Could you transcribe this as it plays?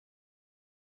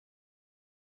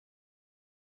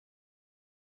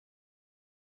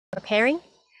Preparing.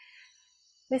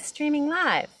 We're streaming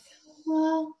live.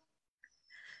 Well,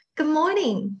 good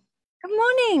morning. Good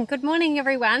morning. Good morning,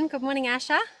 everyone. Good morning,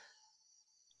 Asha.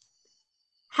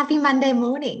 Happy Monday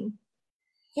morning.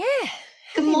 Yeah.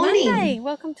 Good Happy Monday. morning.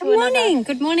 Welcome to another. Morning.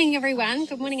 Good morning, everyone.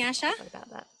 Good morning, Asha. What about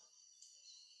that?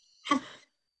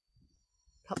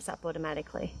 Pops up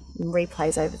automatically and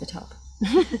replays over the top.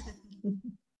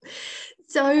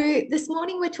 So this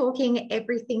morning we're talking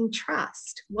everything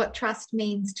trust, what trust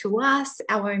means to us,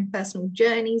 our own personal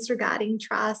journeys regarding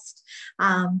trust,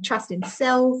 trust in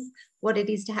self, what it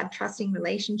is to have trusting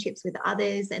relationships with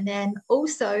others, and then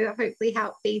also hopefully how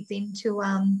it feeds into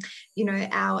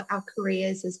our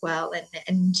careers as well,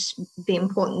 and the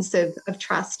importance of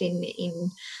trust in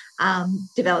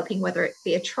developing, whether it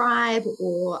be a tribe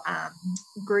or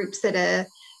groups that are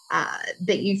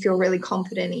that you feel really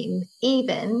confident in,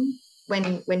 even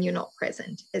when you're not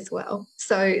present as well.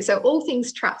 So all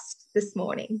things trust this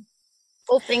morning.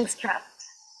 All things trust.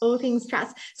 All things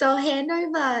trust. So I'll hand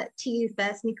over to you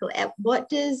first, Nicolette.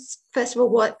 First of all,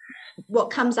 what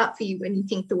comes up for you when you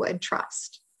think the word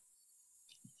trust?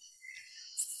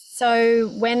 So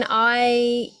when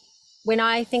I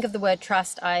think of the word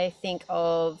trust, I think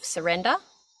of surrender.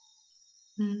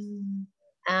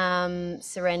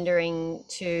 Surrendering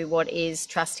to what is,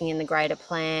 trusting in the greater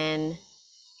plan,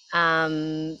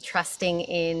 trusting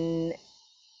in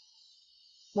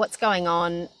what's going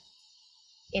on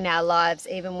in our lives,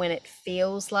 even when it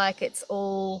feels like it's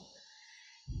all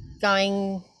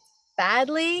going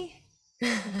badly.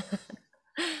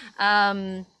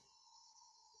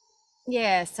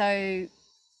 So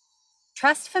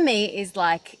trust for me is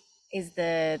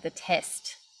the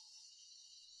test.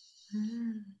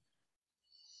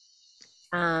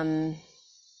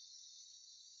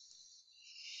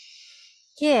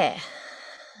 Yeah,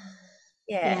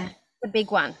 the big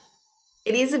one.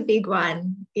 It is a big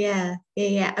one. Yeah,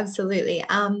 absolutely.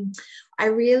 I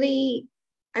really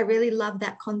love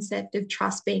that concept of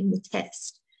trust being the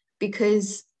test,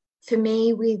 because for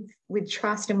me, with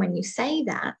trust, and when you say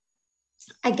that,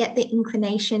 I get the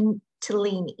inclination to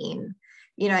lean in,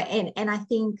 and I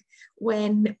think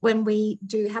when we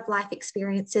do have life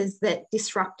experiences that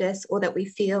disrupt us or that we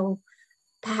feel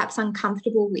perhaps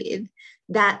uncomfortable with,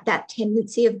 that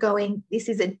tendency of going, this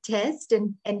is a test,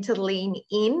 and to lean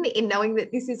in knowing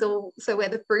that this is also where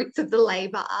the fruits of the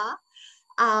labor are.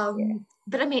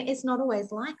 But I mean, it's not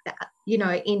always like that,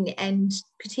 and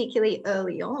particularly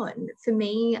early on for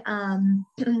me,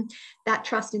 that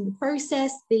trust in the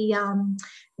process,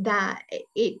 that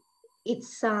it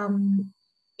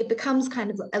becomes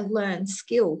kind of a learned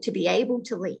skill to be able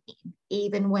to lean in,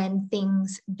 even when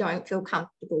things don't feel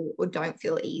comfortable or don't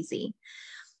feel easy.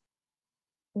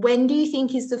 When do you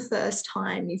think is the first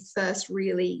time you first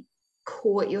really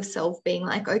caught yourself being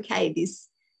like, okay, this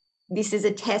is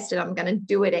a test and I'm going to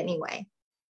do it anyway?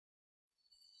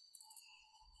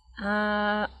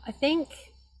 I think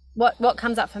what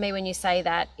comes up for me when you say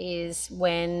that is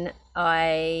when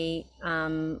I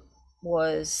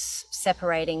was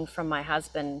separating from my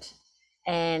husband,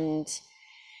 and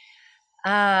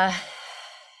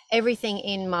everything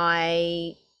in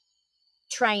my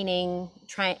training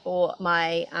or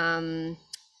my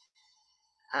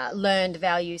learned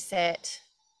value set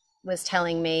was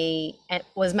telling me, and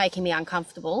was making me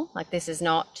uncomfortable. Like, this is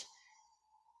not,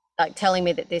 like, telling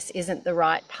me that this isn't the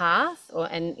right path,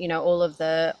 and all of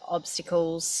the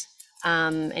obstacles.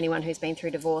 Anyone who's been through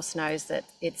divorce knows that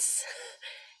it's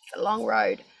a long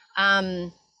road.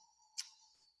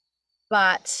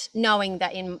 But knowing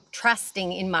that,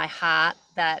 trusting in my heart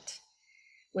that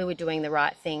we were doing the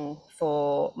right thing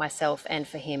for myself and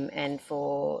for him and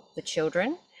for the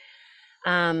children.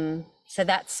 So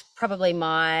that's probably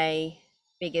my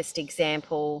biggest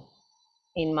example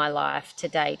in my life to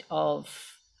date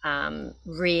of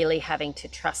really having to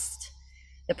trust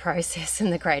the process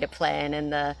and the greater plan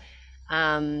and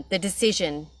the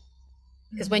decision.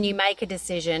 Because when you make a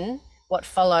decision, what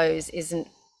follows isn't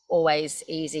always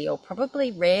easy, or probably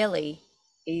rarely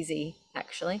easy,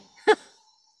 actually.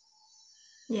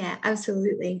 Yeah,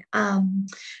 absolutely.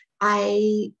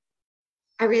 I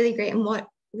really agree. And what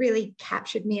really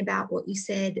captured me about what you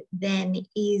said then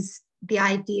is the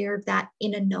idea of that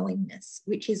inner knowingness,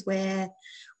 which is where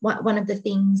one of the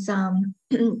things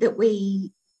that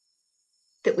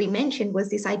we mentioned was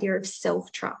this idea of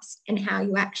self-trust and how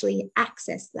you actually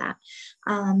access that.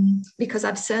 Because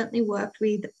I've certainly worked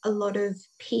with a lot of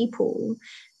people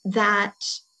that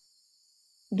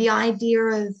the idea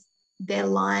of their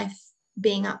life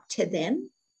being up to them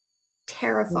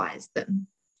terrifies them.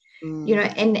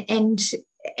 And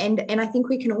and I think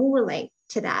we can all relate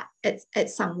to that at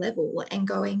some level, and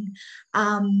going,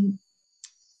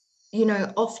 you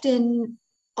know, often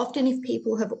if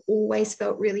people have always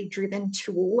felt really driven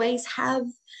to always have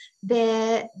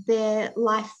their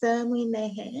life firmly in their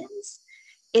hands,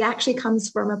 it actually comes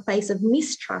from a place of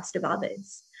mistrust of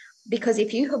others. Because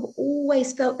if you have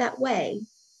always felt that way,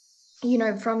 you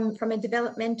know, from a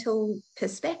developmental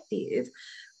perspective,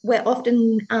 we're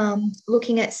often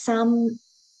looking at some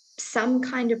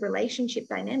kind of relationship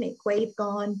dynamic where you've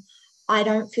gone, I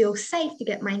don't feel safe to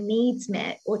get my needs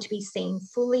met or to be seen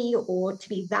fully or to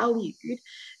be valued.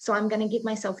 So I'm going to give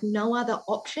myself no other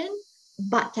option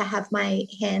but to have my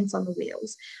hands on the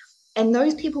wheels. And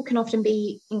those people can often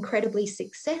be incredibly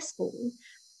successful,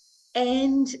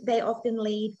 and they often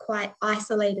lead quite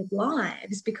isolated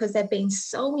lives because they've been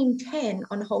so intent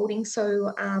on holding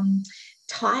so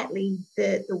tightly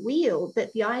the wheel,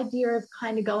 that the idea of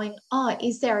kind of going, oh,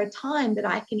 is there a time that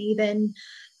I can even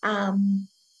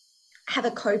have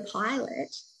a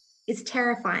co-pilot, is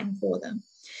terrifying for them.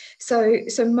 So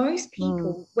most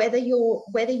people, whether you're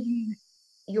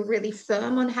really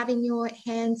firm on having your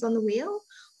hands on the wheel,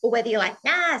 or whether you're like,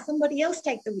 nah, somebody else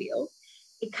take the wheel,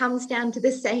 it comes down to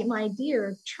the same idea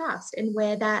of trust and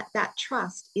where that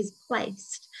trust is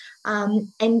placed.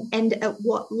 And at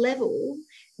what level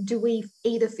do we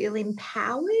either feel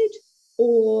empowered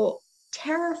or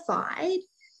terrified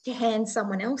to hand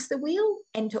someone else the wheel,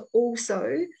 and to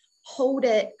also hold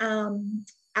it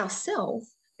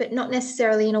ourselves, but not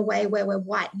necessarily in a way where we're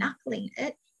white knuckling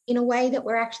it, in a way that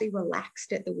we're actually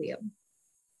relaxed at the wheel.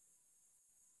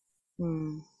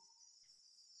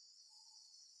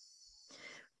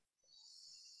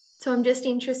 So I'm just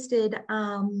interested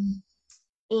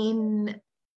in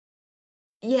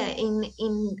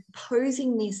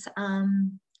posing this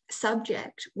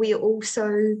subject. We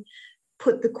also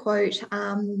put the quote,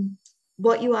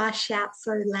 what you are shout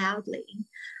so loudly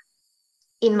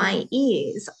in my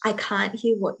ears, I can't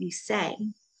hear what you say.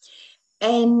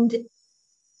 And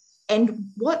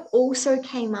what also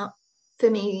came up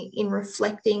for me in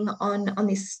reflecting on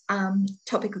this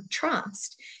topic of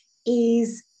trust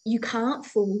is you can't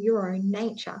fool your own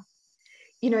nature.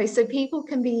 You know, so people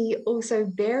can be also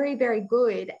very, very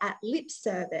good at lip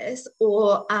service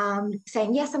or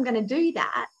saying, yes, I'm going to do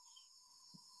that.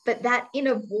 But that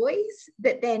inner voice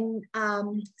that then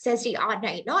says to you, oh,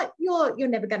 no, you're not, you're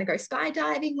never going to go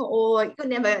skydiving, or you're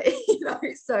never, you know,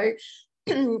 so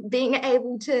being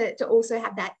able to also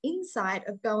have that insight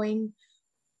of going,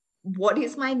 what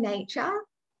is my nature?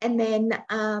 And then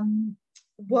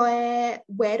where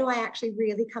do I actually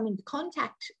really come into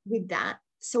contact with that,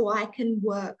 so I can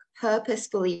work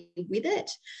purposefully with it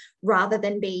rather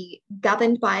than be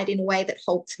governed by it in a way that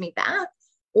holds me back,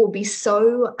 or be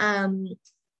so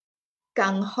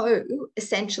gung-ho,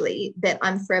 essentially, that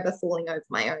I'm forever falling over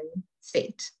my own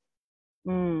feet.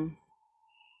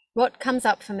 What comes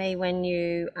up for me when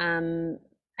you, and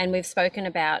we've spoken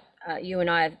about, you and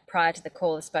I prior to the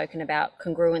call have spoken about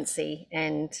congruency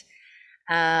and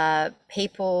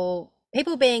people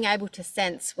being able to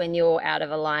sense when you're out of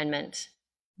alignment,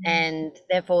 and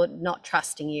therefore not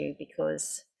trusting you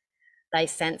because they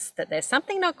sense that there's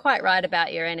something not quite right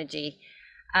about your energy.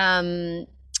 And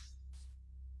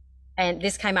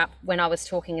this came up when I was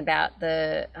talking about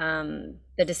the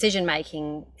decision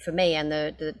making for me and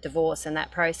the divorce and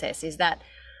that process, is that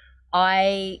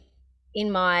I,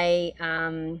 in my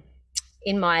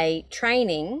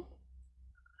training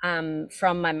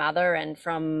from my mother and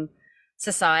from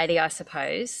society, I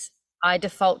suppose, I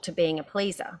default to being a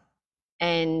pleaser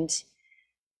and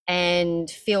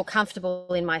feel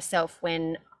comfortable in myself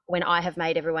when I have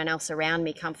made everyone else around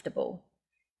me comfortable.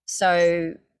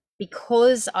 So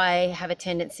because I have a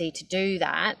tendency to do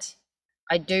that,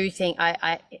 I do think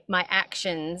my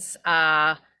actions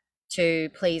are to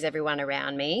please everyone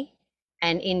around me,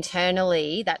 and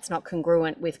internally that's not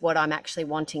congruent with what I'm actually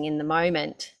wanting in the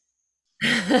moment.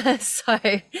 so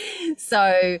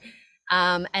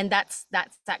and that's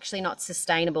actually not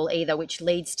sustainable either, which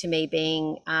leads to me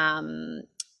being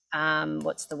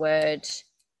what's the word,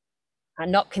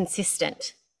 not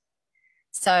consistent.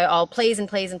 So I'll please and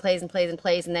please and please and please and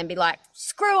please, and then be like,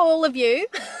 screw all of you.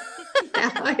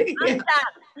 I'm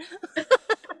done.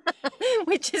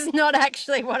 Which is not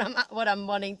actually what I'm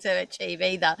wanting to achieve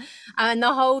either. And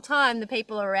the whole time the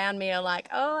people around me are like,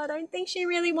 oh, I don't think she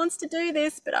really wants to do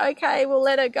this, but okay, we'll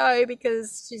let her go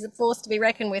because she's a force to be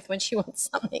reckoned with when she wants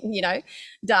something, you know,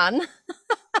 done.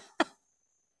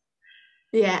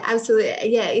 Yeah,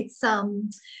 absolutely. Yeah, it's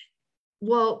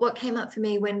well, what came up for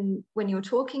me when you were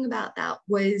talking about that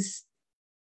was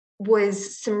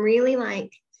some really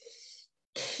like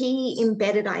key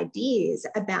embedded ideas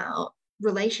about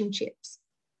relationships.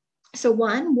 So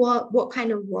one, what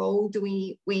kind of role do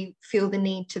we feel the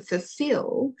need to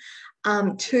fulfill?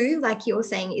 Two, like you're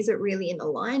saying, is it really in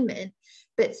alignment?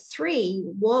 But three,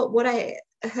 what I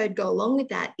heard go along with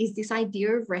that is this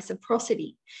idea of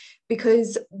reciprocity,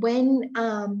 because when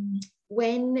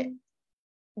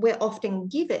we're often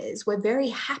givers, we're very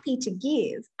happy to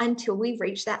give until we've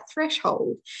reached that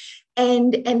threshold,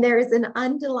 and there is an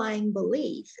underlying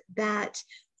belief that,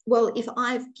 well, if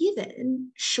I've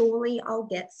given, surely I'll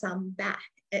get some back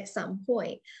at some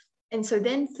point. And so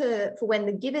then for when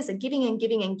the givers are giving and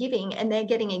giving and giving, and they're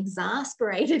getting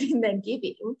exasperated in their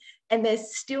giving, and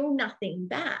there's still nothing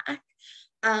back,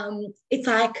 it's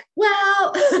like,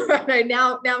 well, right,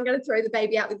 now I'm going to throw the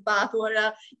baby out with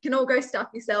bathwater. You can all go stuff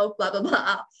yourself, blah, blah,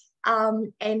 blah.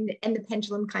 And the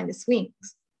pendulum kind of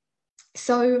swings.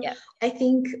 So yeah. I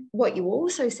think what you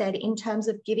also said in terms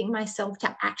of giving myself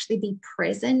to actually be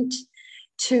present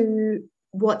to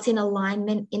what's in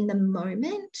alignment in the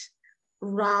moment,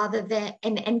 rather than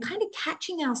and kind of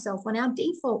catching ourselves on our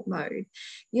default mode,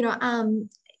 and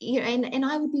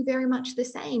I would be very much the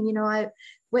same,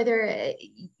 whether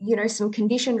some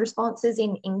conditioned responses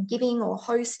in giving or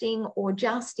hosting, or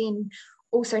just in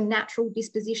also natural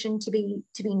disposition to be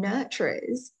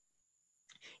nurturers.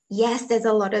 Yes, there's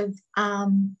a lot of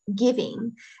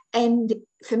giving, and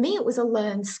for me it was a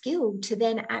learned skill to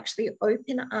then actually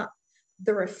open up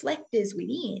the reflectors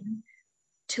within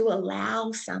to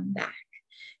allow some back.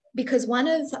 Because one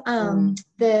of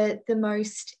the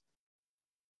most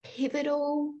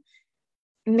pivotal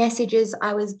messages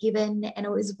I was given, and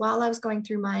it was while I was going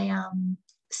through my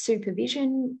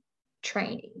supervision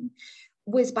training,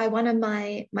 was by one of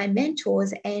my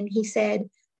mentors, and he said,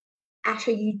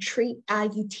 Asha,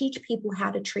 you teach people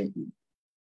how to treat you.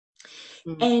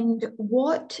 Mm-hmm. And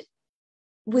what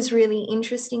was really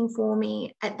interesting for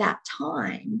me at that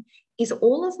time is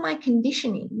all of my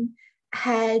conditioning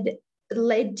had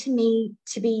led to me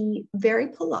to be very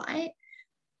polite,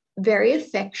 very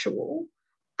effectual.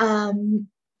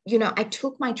 I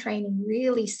took my training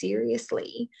really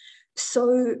seriously.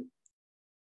 So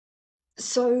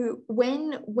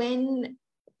when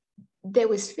there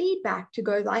was feedback to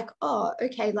go like, oh,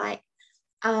 okay, like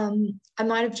I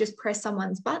might have just pressed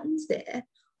someone's buttons there,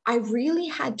 I really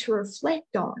had to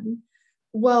reflect on,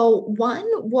 well, one,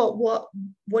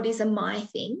 what is a my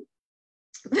thing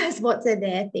versus what's a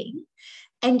their thing.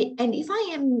 And if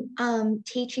I am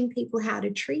teaching people how to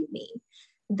treat me,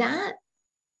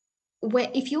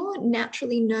 if you're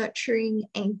naturally nurturing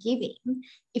and giving,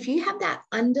 if you have that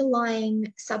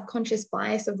underlying subconscious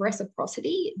bias of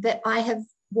reciprocity that I've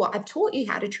taught you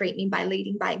how to treat me by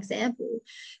leading by example,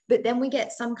 but then we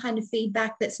get some kind of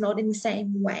feedback that's not in the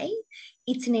same way,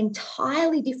 it's an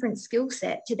entirely different skill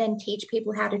set to then teach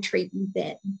people how to treat you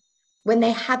then, when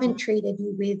they haven't treated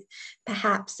you with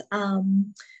perhaps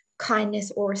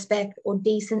kindness or respect or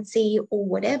decency or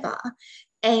whatever.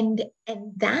 And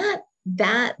that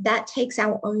takes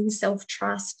our own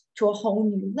self-trust to a whole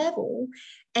new level.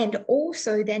 And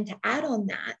also then to add on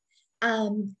that,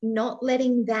 not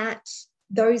letting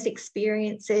those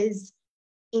experiences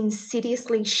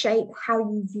insidiously shape how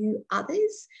you view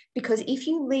others. Because if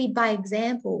you lead by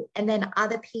example and then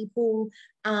other people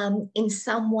in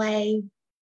some way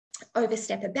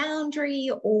overstep a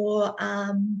boundary or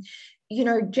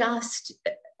just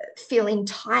feel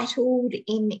entitled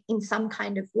in some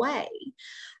kind of way,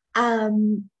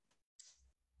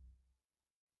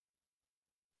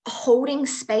 holding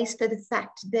space for the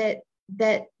fact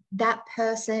that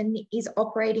person is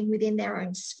operating within their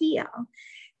own sphere,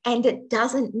 and it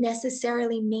doesn't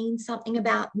necessarily mean something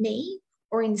about me,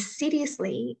 or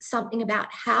insidiously something about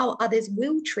how others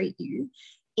will treat you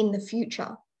in the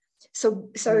future. So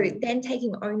then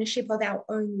taking ownership of our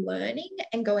own learning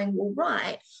and going, well,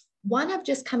 right, one, I've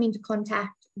just come into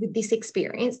contact with this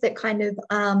experience that kind of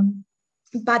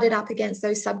butted up against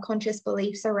those subconscious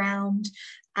beliefs around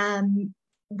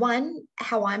one,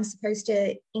 how I'm supposed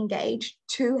to engage,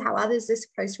 two, how others are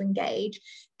supposed to engage,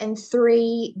 and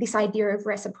three, this idea of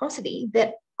reciprocity,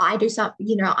 that I do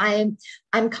something,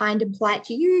 I'm kind and polite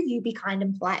to you, you be kind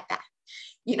and polite back.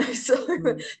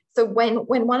 So when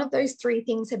one of those three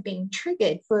things have been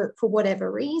triggered for whatever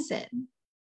reason,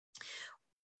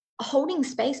 holding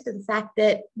space for the fact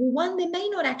that, well, one, there may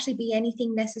not actually be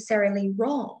anything necessarily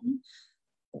wrong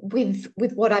with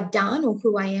what I've done or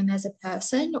who I am as a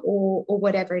person or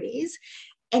whatever it is.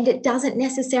 And it doesn't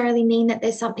necessarily mean that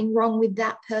there's something wrong with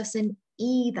that person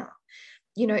either.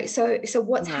 So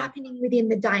what's happening within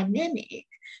the dynamic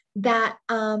that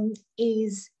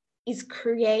is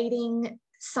creating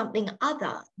something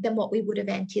other than what we would have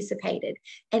anticipated,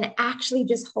 and actually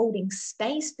just holding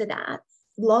space for that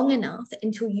long enough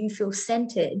until you feel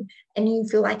centered and you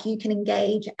feel like you can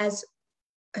engage as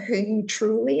who you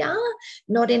truly are,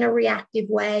 not in a reactive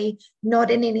way, not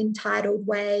in an entitled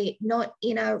way, not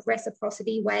in a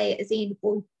reciprocity way, as in,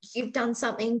 well, you've done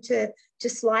something to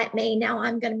slight me, now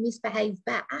I'm going to misbehave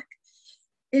back.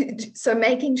 So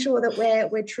making sure that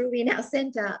we're truly in our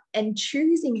center and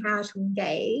choosing how to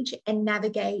engage and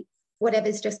navigate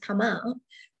whatever's just come up,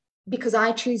 because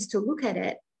I choose to look at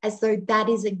it as though that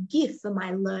is a gift for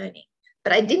my learning.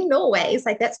 But I didn't always,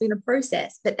 like, that's been a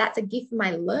process, but that's a gift for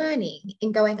my learning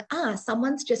in going,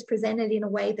 someone's just presented in a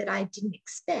way that I didn't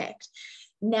expect.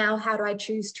 Now, how do I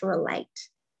choose to relate?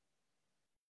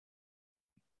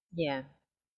 Yeah.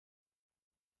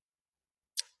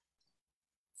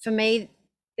 For me,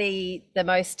 the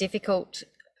most difficult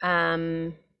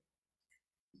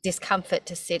discomfort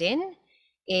to sit in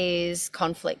is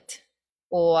conflict,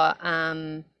 or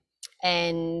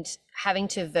and having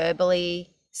to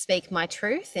verbally speak my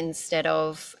truth instead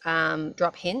of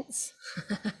drop hints.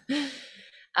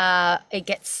 It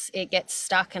gets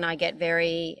stuck, and I get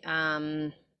very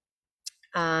I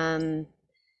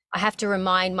have to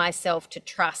remind myself to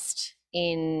trust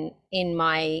in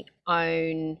my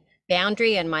own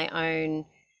boundary and my own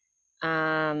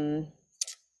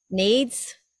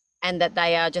needs, and that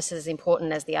they are just as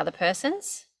important as the other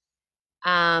person's,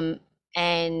 and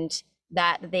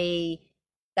that the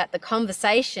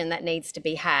conversation that needs to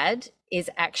be had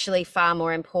is actually far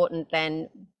more important than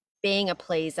being a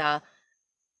pleaser,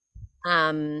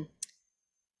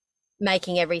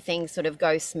 making everything sort of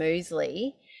go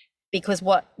smoothly, because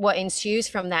what ensues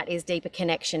from that is deeper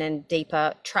connection and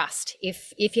deeper trust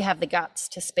if you have the guts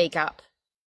to speak up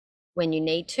when you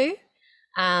need to.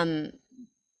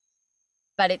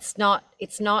 But it's not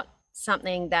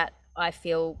something that I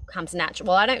feel comes natural.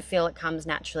 Well, I don't feel it comes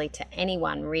naturally to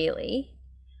anyone, really.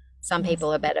 Some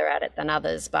people are better at it than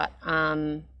others, but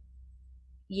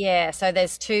yeah, so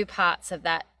there's two parts of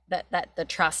that the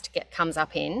trust comes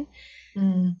up in.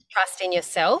 Trust in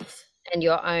yourself and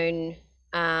your own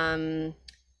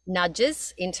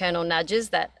nudges, internal nudges,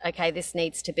 that, okay, this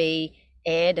needs to be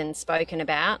aired and spoken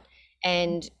about,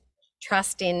 and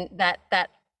trust in that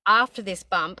after this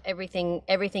bump, everything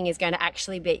is going to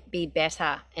actually be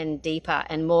better and deeper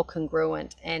and more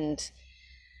congruent. And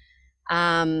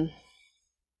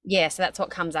yeah, so that's what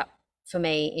comes up for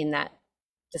me in that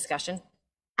discussion.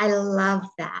 I love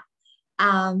that.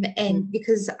 And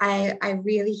because I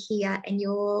really hear, and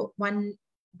you're one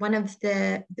of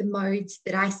the modes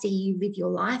that I see you live your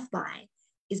life by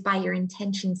is by your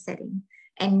intention setting.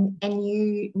 And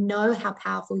you know how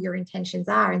powerful your intentions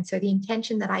are. And so the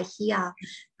intention that I hear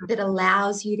that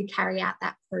allows you to carry out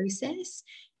that process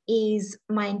is,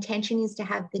 my intention is to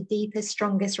have the deepest,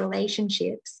 strongest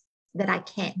relationships that I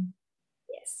can.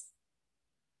 Yes.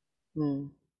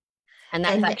 And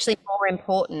that's actually more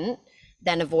important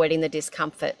than avoiding the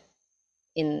discomfort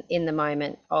in the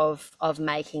moment of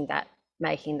making that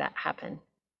happen.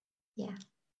 Yeah.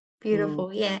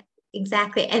 Beautiful. Yeah,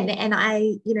 exactly. And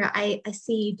I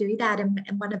see you do that. And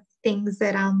one of the things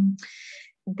that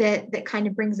that kind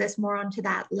of brings us more onto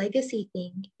that legacy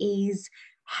thing is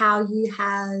how you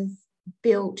have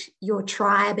built your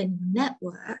tribe and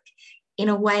network in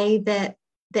a way that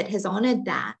has honored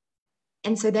that.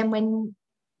 And so then when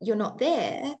you're not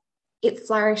there, it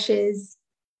flourishes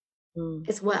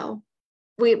as well.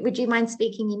 Would you mind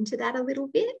speaking into that a little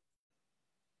bit?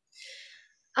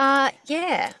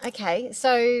 Yeah, okay.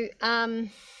 So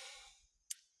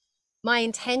my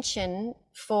intention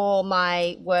for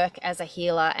my work as a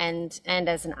healer and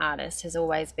as an artist has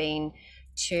always been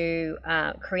to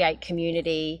create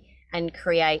community and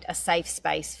create a safe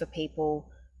space for people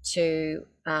to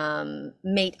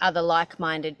meet other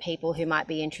like-minded people who might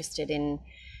be interested in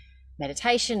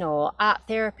meditation or art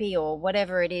therapy or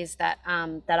whatever it is that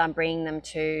I'm bringing them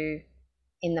to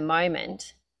in the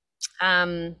moment.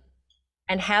 And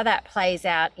how that plays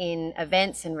out in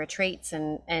events and retreats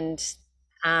and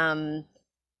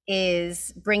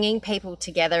is bringing people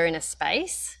together in a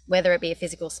space, whether it be a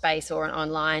physical space or an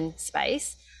online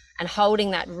space, and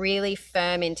holding that really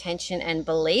firm intention and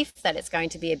belief that it's going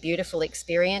to be a beautiful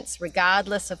experience,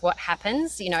 regardless of what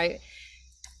happens. You know,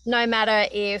 no matter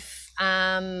if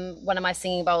one of my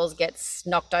singing bowls gets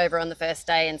knocked over on the first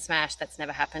day and smashed. That's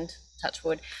never happened, touch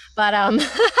wood. But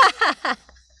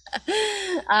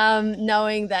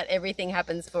knowing that everything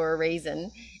happens for a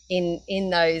reason in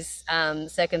those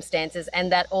circumstances,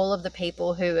 and that all of the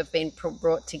people who have been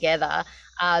brought together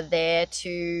are there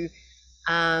to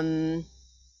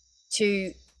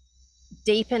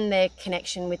deepen their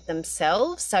connection with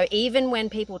themselves. So even when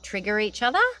people trigger each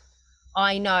other,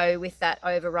 I know with that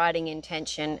overriding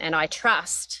intention, and I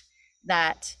trust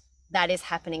that that is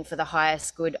happening for the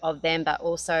highest good of them, but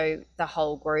also the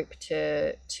whole group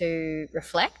to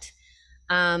reflect.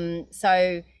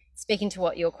 So speaking to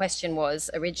what your question was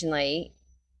originally,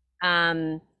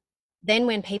 then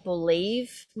when people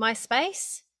leave my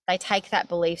space, they take that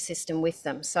belief system with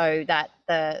them. So that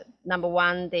the number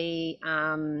one, the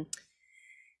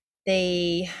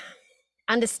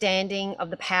understanding of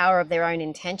the power of their own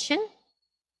intention,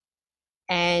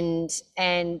 and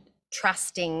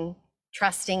trusting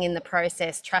in the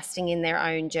process, trusting in their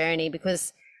own journey.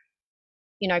 Because,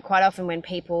 you know, quite often when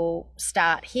people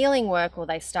start healing work or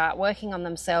they start working on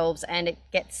themselves and it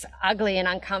gets ugly and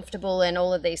uncomfortable and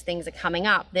all of these things are coming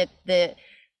up, that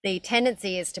the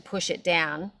tendency is to push it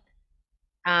down,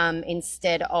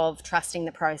 instead of trusting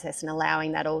the process and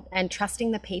allowing that all, and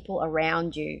trusting the people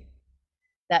around you,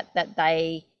 that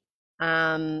they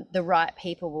the right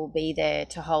people will be there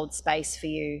to hold space for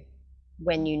you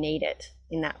when you need it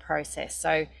in that process.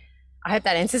 So I hope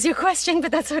that answers your question,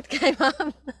 but that's what came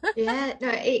up. Yeah,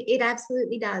 no, it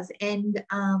absolutely does. And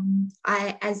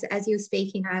as you were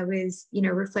speaking, I was,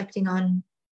 reflecting on,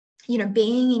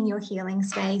 being in your healing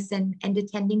space and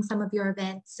attending some of your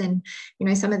events and,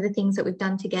 some of the things that we've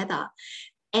done together.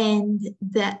 And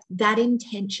that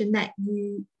intention that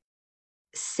you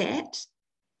set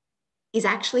is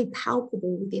actually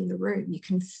palpable within the room. You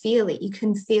can feel it. You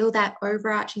can feel that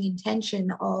overarching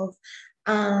intention of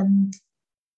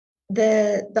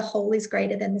the whole is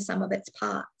greater than the sum of its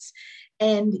parts.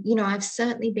 And, I've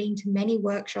certainly been to many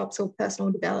workshops or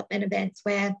personal development events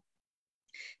where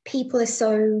people are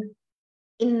so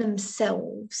in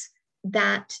themselves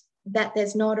that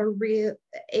there's not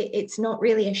it's not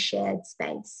really a shared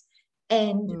space.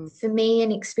 And for me,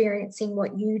 and experiencing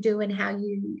what you do and how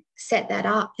you set that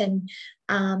up, and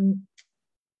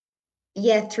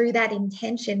through that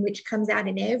intention, which comes out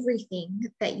in everything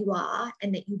that you are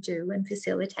and that you do and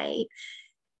facilitate,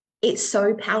 it's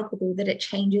so palpable that it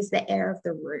changes the air of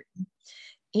the room,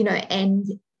 and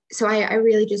so I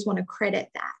really just want to credit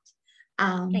that.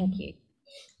 Thank you.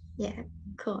 Yeah,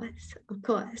 of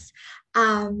course.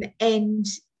 And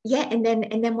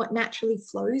then what naturally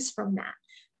flows from that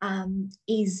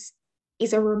is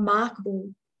a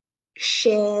remarkable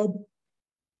shared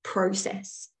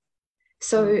process.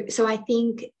 So I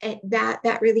think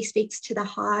that really speaks to the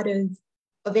heart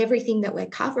of everything that we're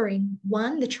covering.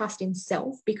 One, the trust in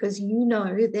self, because you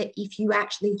know that if you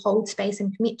actually hold space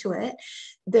and commit to it,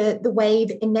 the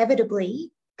wave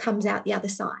inevitably comes out the other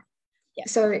side. Yeah.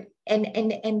 So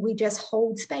and we just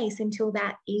hold space until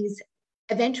that is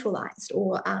eventualized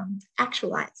or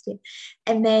actualized.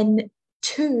 And then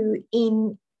two,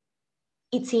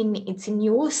 it's in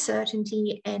your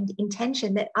certainty and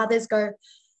intention that others go,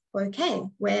 okay,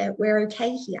 we're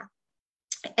okay here.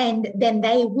 And then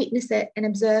they witness it and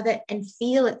observe it and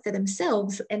feel it for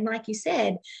themselves. And like you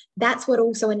said, that's what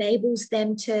also enables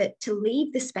them to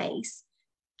leave the space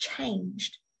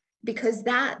changed, because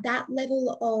that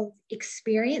level of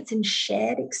experience and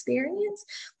shared experience,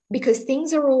 because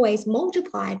things are always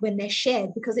multiplied when they're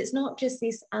shared, because it's not just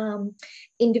this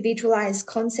individualized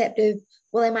concept of,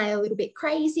 well, am I a little bit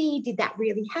crazy? Did that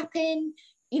really happen?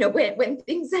 When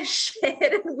things are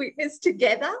shared and witnessed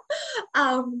together,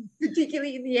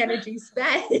 particularly in the energy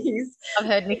space. I've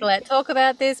heard Nicolette talk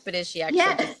about this, but is she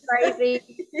actually just crazy?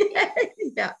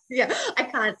 Yeah. I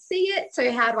can't see it.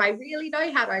 So how do I really know?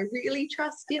 How do I really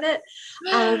trust in it?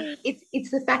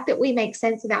 It's the fact that we make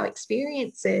sense of our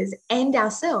experiences and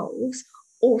ourselves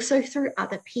also through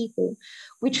other people,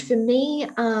 which for me,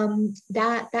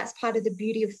 that's part of the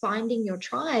beauty of finding your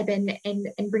tribe and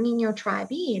bringing your tribe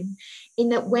in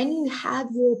that when you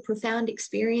have your profound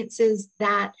experiences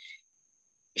that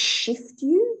shift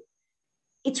you,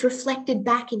 it's reflected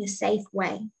back in a safe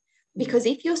way. Because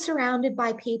if you're surrounded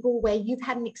by people where you've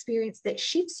had an experience that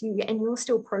shifts you and you're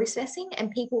still processing, and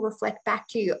people reflect back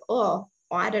to you, oh,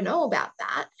 I don't know about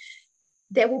that,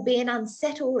 there will be an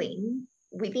unsettling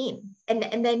within.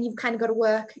 And then you've kind of got to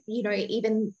work,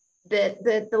 even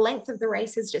the length of the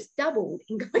race has just doubled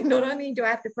in going, not only do I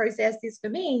have to process this for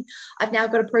me, I've now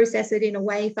got to process it in a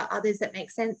way for others that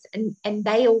makes sense. And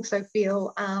they also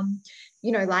feel,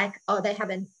 like, oh, they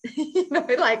haven't,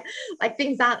 like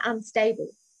things aren't unstable.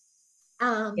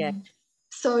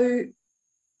 So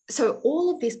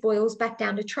all of this boils back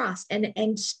down to trust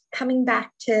and coming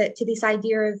back to this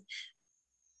idea of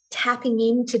tapping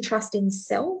into trust in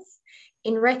self,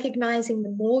 in recognizing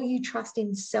the more you trust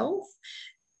in self,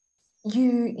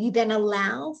 you then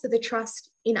allow for the trust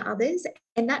in others.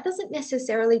 And that doesn't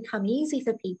necessarily come easy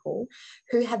for people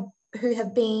who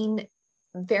have been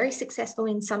very successful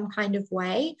in some kind of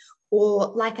way, or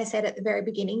like I said at the very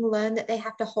beginning, learn that they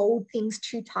have to hold things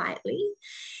too tightly.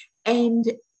 And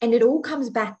it all comes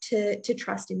back to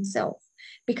trust in self.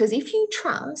 Because if you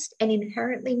trust and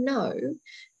inherently know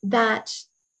that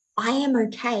I am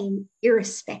okay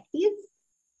irrespective,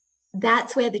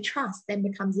 that's where the trust then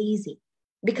becomes easy.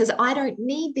 Because I don't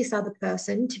need this other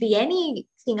person to be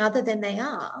anything other than they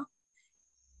are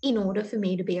in order for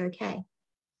me to be okay.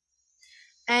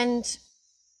 And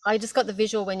I just got the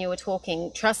visual when you were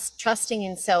talking, trusting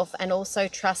in self, and also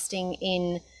trusting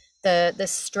in the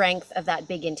strength of that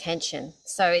big intention.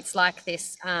 So it's like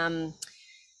this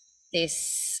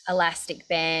this elastic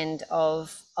band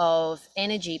of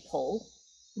energy pull,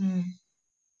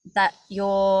 that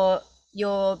your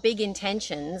big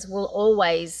intentions will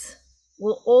always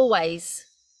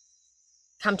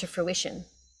come to fruition,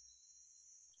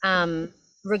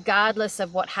 regardless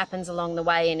of what happens along the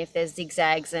way, and if there's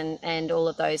zigzags and all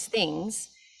of those things.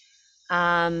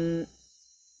 So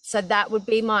that would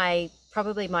be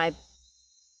probably my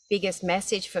biggest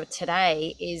message for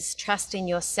today, is trust in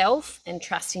yourself and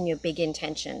trust in your big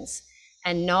intentions,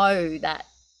 and know that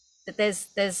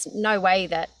there's no way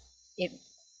that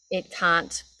it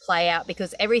can't play out,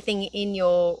 because everything in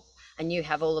your, and you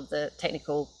have all of the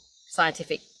technical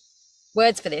scientific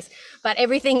words for this, but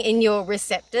everything in your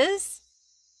receptors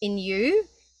in you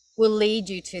will lead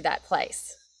you to that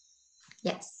place.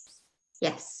 Yes.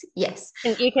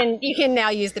 And you can now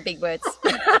use the big words.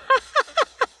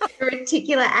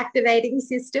 Reticular activating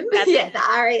system. That's the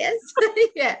RAS.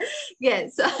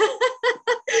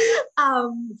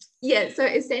 So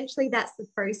essentially that's the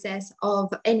process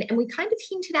of, and we kind of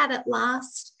hinted at it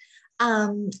last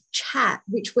chat,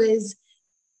 which was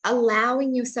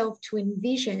allowing yourself to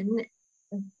envision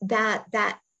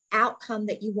that outcome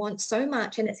that you want so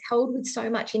much, and it's held with so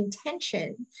much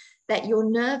intention that your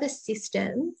nervous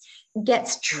system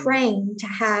gets trained to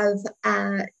have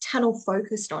tunnel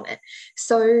focused on it.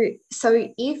 So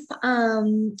if,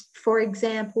 for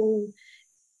example,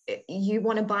 you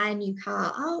want to buy a new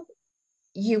car,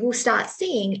 you will start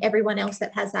seeing everyone else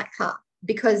that has that car,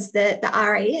 because the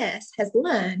RAS has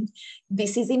learned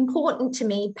this is important to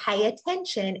me, pay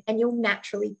attention, and you'll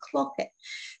naturally clock it.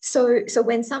 So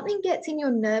when something gets in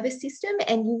your nervous system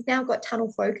and you've now got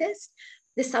tunnel focused,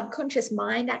 the subconscious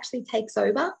mind actually takes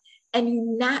over, and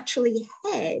you naturally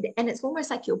head, and it's almost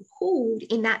like you're pulled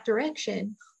in that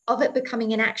direction of it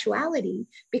becoming an actuality,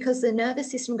 because the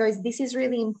nervous system goes, this is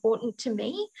really important to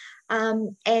me,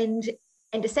 and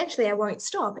essentially I won't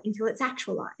stop until it's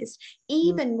actualized,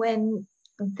 even when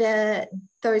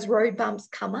those road bumps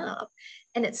come up.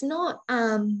 And it's not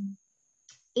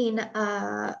in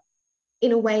a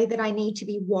way that I need to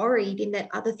be worried in that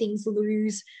other things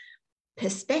lose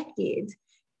perspective.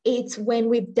 It's when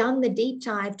we've done the deep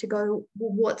dive to go,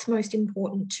 well, what's most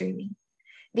important to me?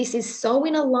 This is so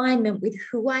in alignment with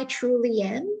who I truly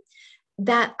am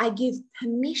that I give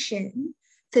permission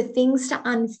for things to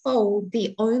unfold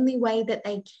the only way that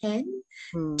they can,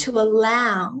 to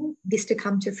allow this to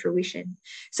come to fruition.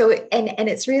 So, and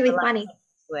it's really funny.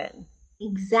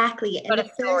 Exactly. Got a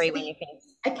story when you finish.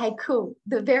 Okay, cool.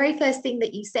 The very first thing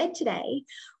that you said today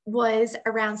was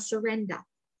around surrender.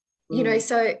 You know,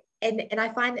 so and I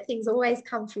find that things always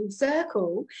come full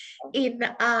circle in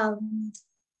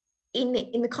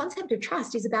the concept of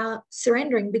trust is about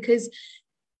surrendering, because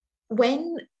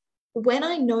when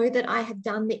I know that I have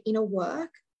done the inner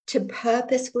work to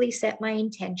purposefully set my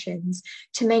intentions,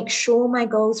 to make sure my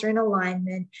goals are in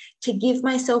alignment, to give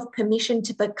myself permission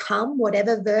to become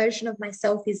whatever version of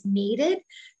myself is needed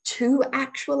to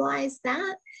actualize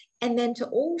that, and then to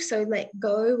also let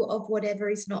go of whatever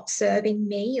is not serving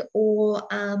me or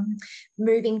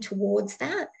moving towards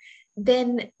that,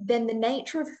 then the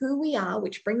nature of who we are,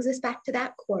 which brings us back to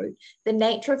that quote, the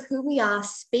nature of who we are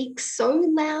speaks so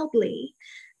loudly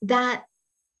that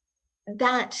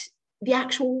the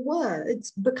actual words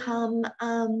become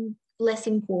less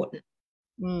important.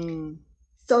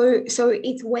 So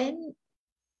it's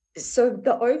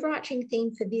the overarching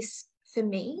theme for this, for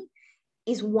me,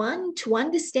 is one, to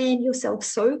understand yourself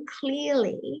so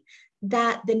clearly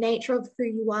that the nature of who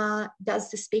you are does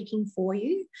the speaking for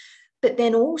you, but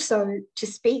then also to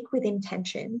speak with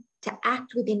intention, to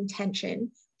act with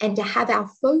intention, and to have our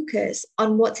focus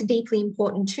on what's deeply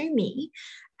important to me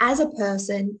as a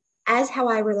person, as how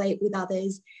I relate with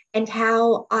others, and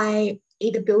how I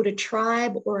either build a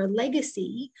tribe or a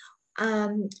legacy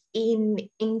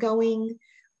in going,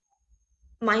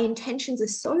 my intentions are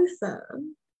so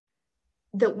firm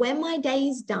that when my day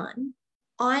is done,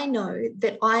 I know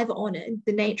that I've honored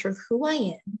the nature of who I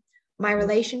am, my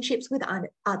relationships with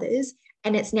others,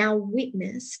 and it's now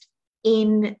witnessed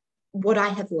in what I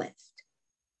have left.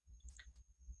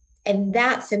 And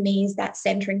that for me is that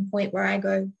centering point where I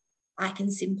go, I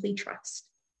can simply trust.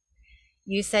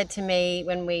 You said to me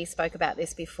when we spoke about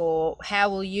this before, how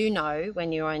will you know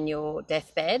when you're on your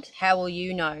deathbed? How will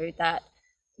you know that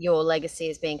your legacy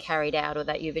is being carried out or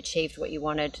that you've achieved what you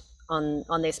wanted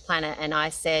on this planet? And I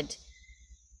said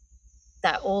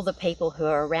that all the people who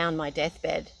are around my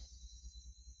deathbed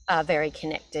are very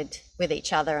connected with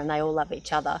each other, and they all love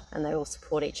each other and they all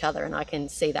support each other, and I can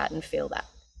see that and feel that.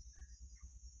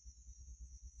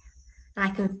 I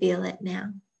can feel it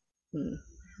now.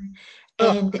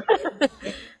 And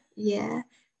yeah.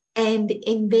 And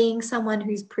in being someone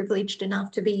who's privileged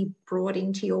enough to be brought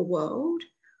into your world,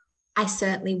 I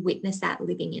certainly witness that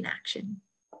living in action.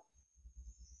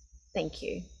 Thank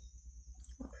you.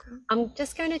 I'm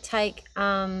just going to take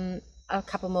a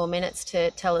couple more minutes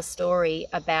to tell a story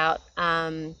about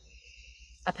a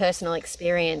personal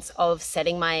experience of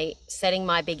setting my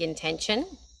big intention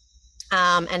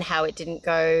and how it didn't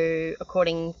go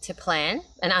according to plan,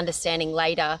 and understanding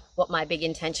later what my big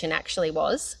intention actually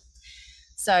was.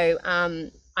 So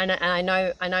I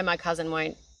know my cousin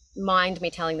won't mind me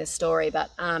telling this story, but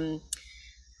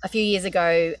a few years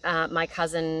ago, my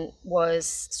cousin was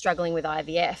struggling with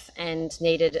IVF and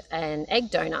needed an egg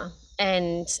donor.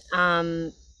 And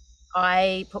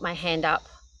I put my hand up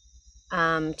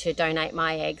to donate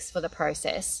my eggs for the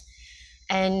process.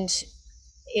 And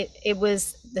it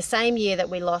was the same year that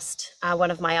we lost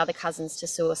one of my other cousins to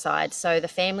suicide. So the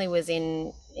family was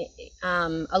in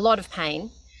a lot of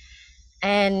pain.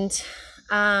 And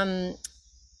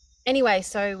anyway,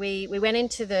 so we went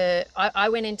into I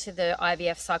went into the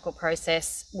IVF cycle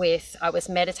process I was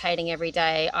meditating every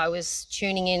day. I was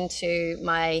tuning into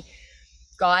my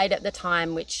guide at the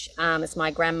time, which is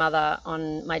my grandmother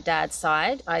on my dad's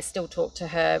side. I still talk to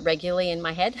her regularly in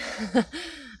my head.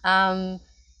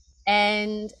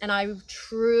 And I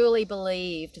truly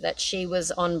believed that she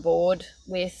was on board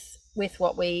with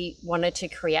what we wanted to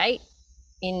create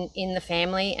in the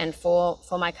family and for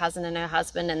my cousin and her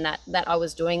husband, and that I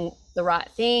was doing the right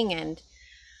thing and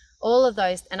all of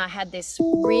those. And I had this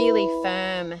really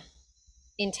firm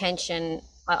intention.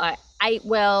 I ate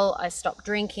well, I stopped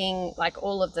drinking, like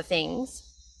all of the things.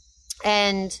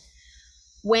 And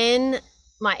when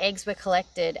my eggs were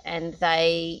collected and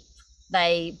they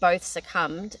both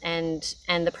succumbed and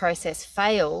the process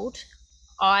failed,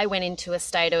 I went into a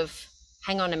state of,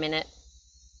 hang on a minute,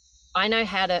 I know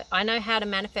how to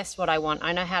manifest what I want.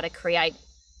 I know how to create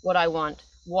what I want.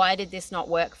 Why did this not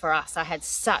work for us? I had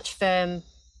such firm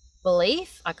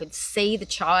belief. I could see the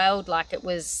child, like it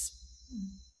was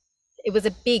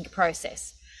a big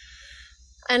process.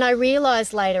 And I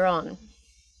realized later on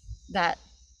that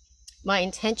my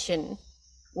intention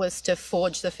was to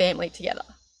forge the family together.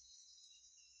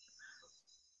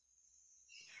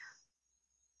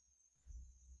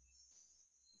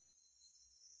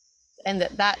 And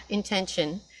that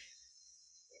intention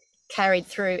carried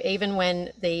through even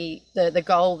when the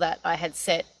goal that I had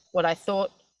set, what I thought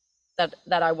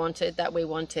that I wanted, that we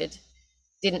wanted,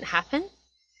 didn't happen.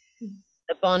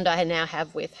 The bond I now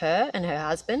have with her and her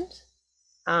husband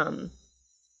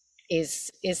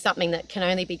is something that can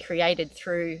only be created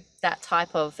through that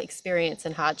type of experience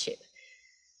and hardship.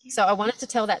 So I wanted to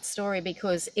tell that story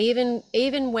because even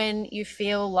when you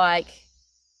feel like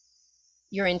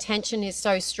your intention is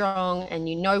so strong and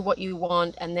you know what you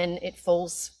want and then it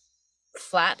falls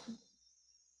flat,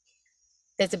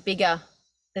 there's a bigger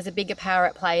power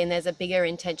at play, and there's a bigger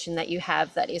intention that you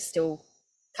have that is still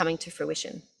coming to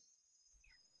fruition.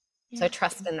 Yeah. So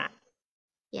trust in that.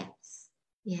 Yes.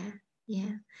 Yeah.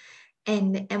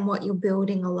 And what you're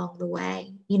building along the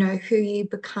way, you know, who you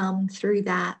become through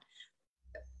that,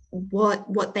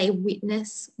 what they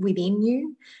witness within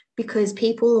you, because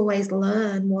people always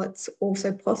learn what's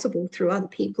also possible through other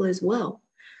people as well.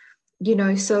 You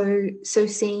know, so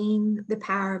seeing the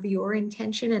power of your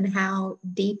intention and how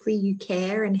deeply you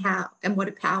care and what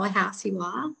a powerhouse you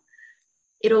are,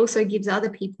 it also gives other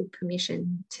people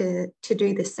permission to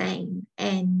do the same.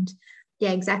 And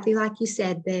yeah, exactly like you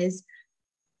said,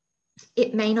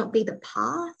 it may not be the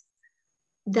path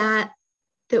that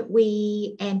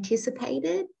we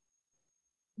anticipated,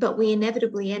 but we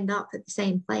inevitably end up at the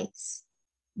same place.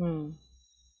 You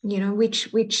know, which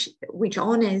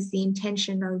honors the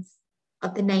intention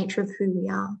of the nature of who we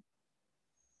are.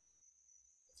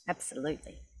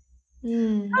 Absolutely.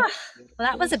 Well,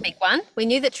 that was a big one. We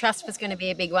knew that trust was going to be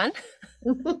a big one.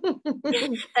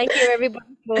 Thank you everybody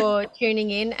for tuning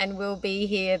in, and we'll be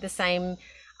here the same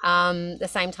The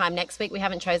same time next week. We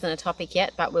haven't chosen a topic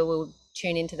yet, but we will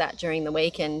tune into that during the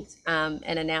week and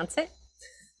announce it.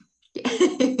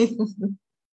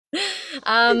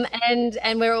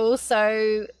 And we're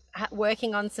also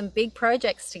working on some big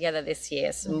projects together this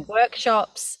year, some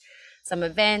workshops, some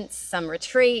events, some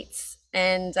retreats,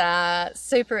 and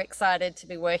super excited to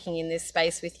be working in this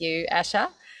space with you, Asha.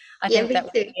 I think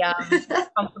that we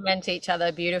complement each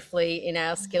other beautifully in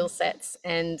our skill sets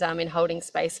and in holding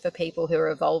space for people who are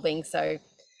evolving. So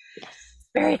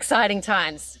very exciting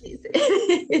times.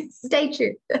 Stay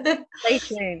tuned. Stay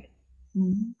tuned.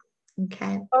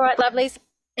 Okay. All right, lovelies.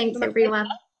 Thanks, everyone.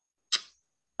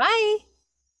 Bye.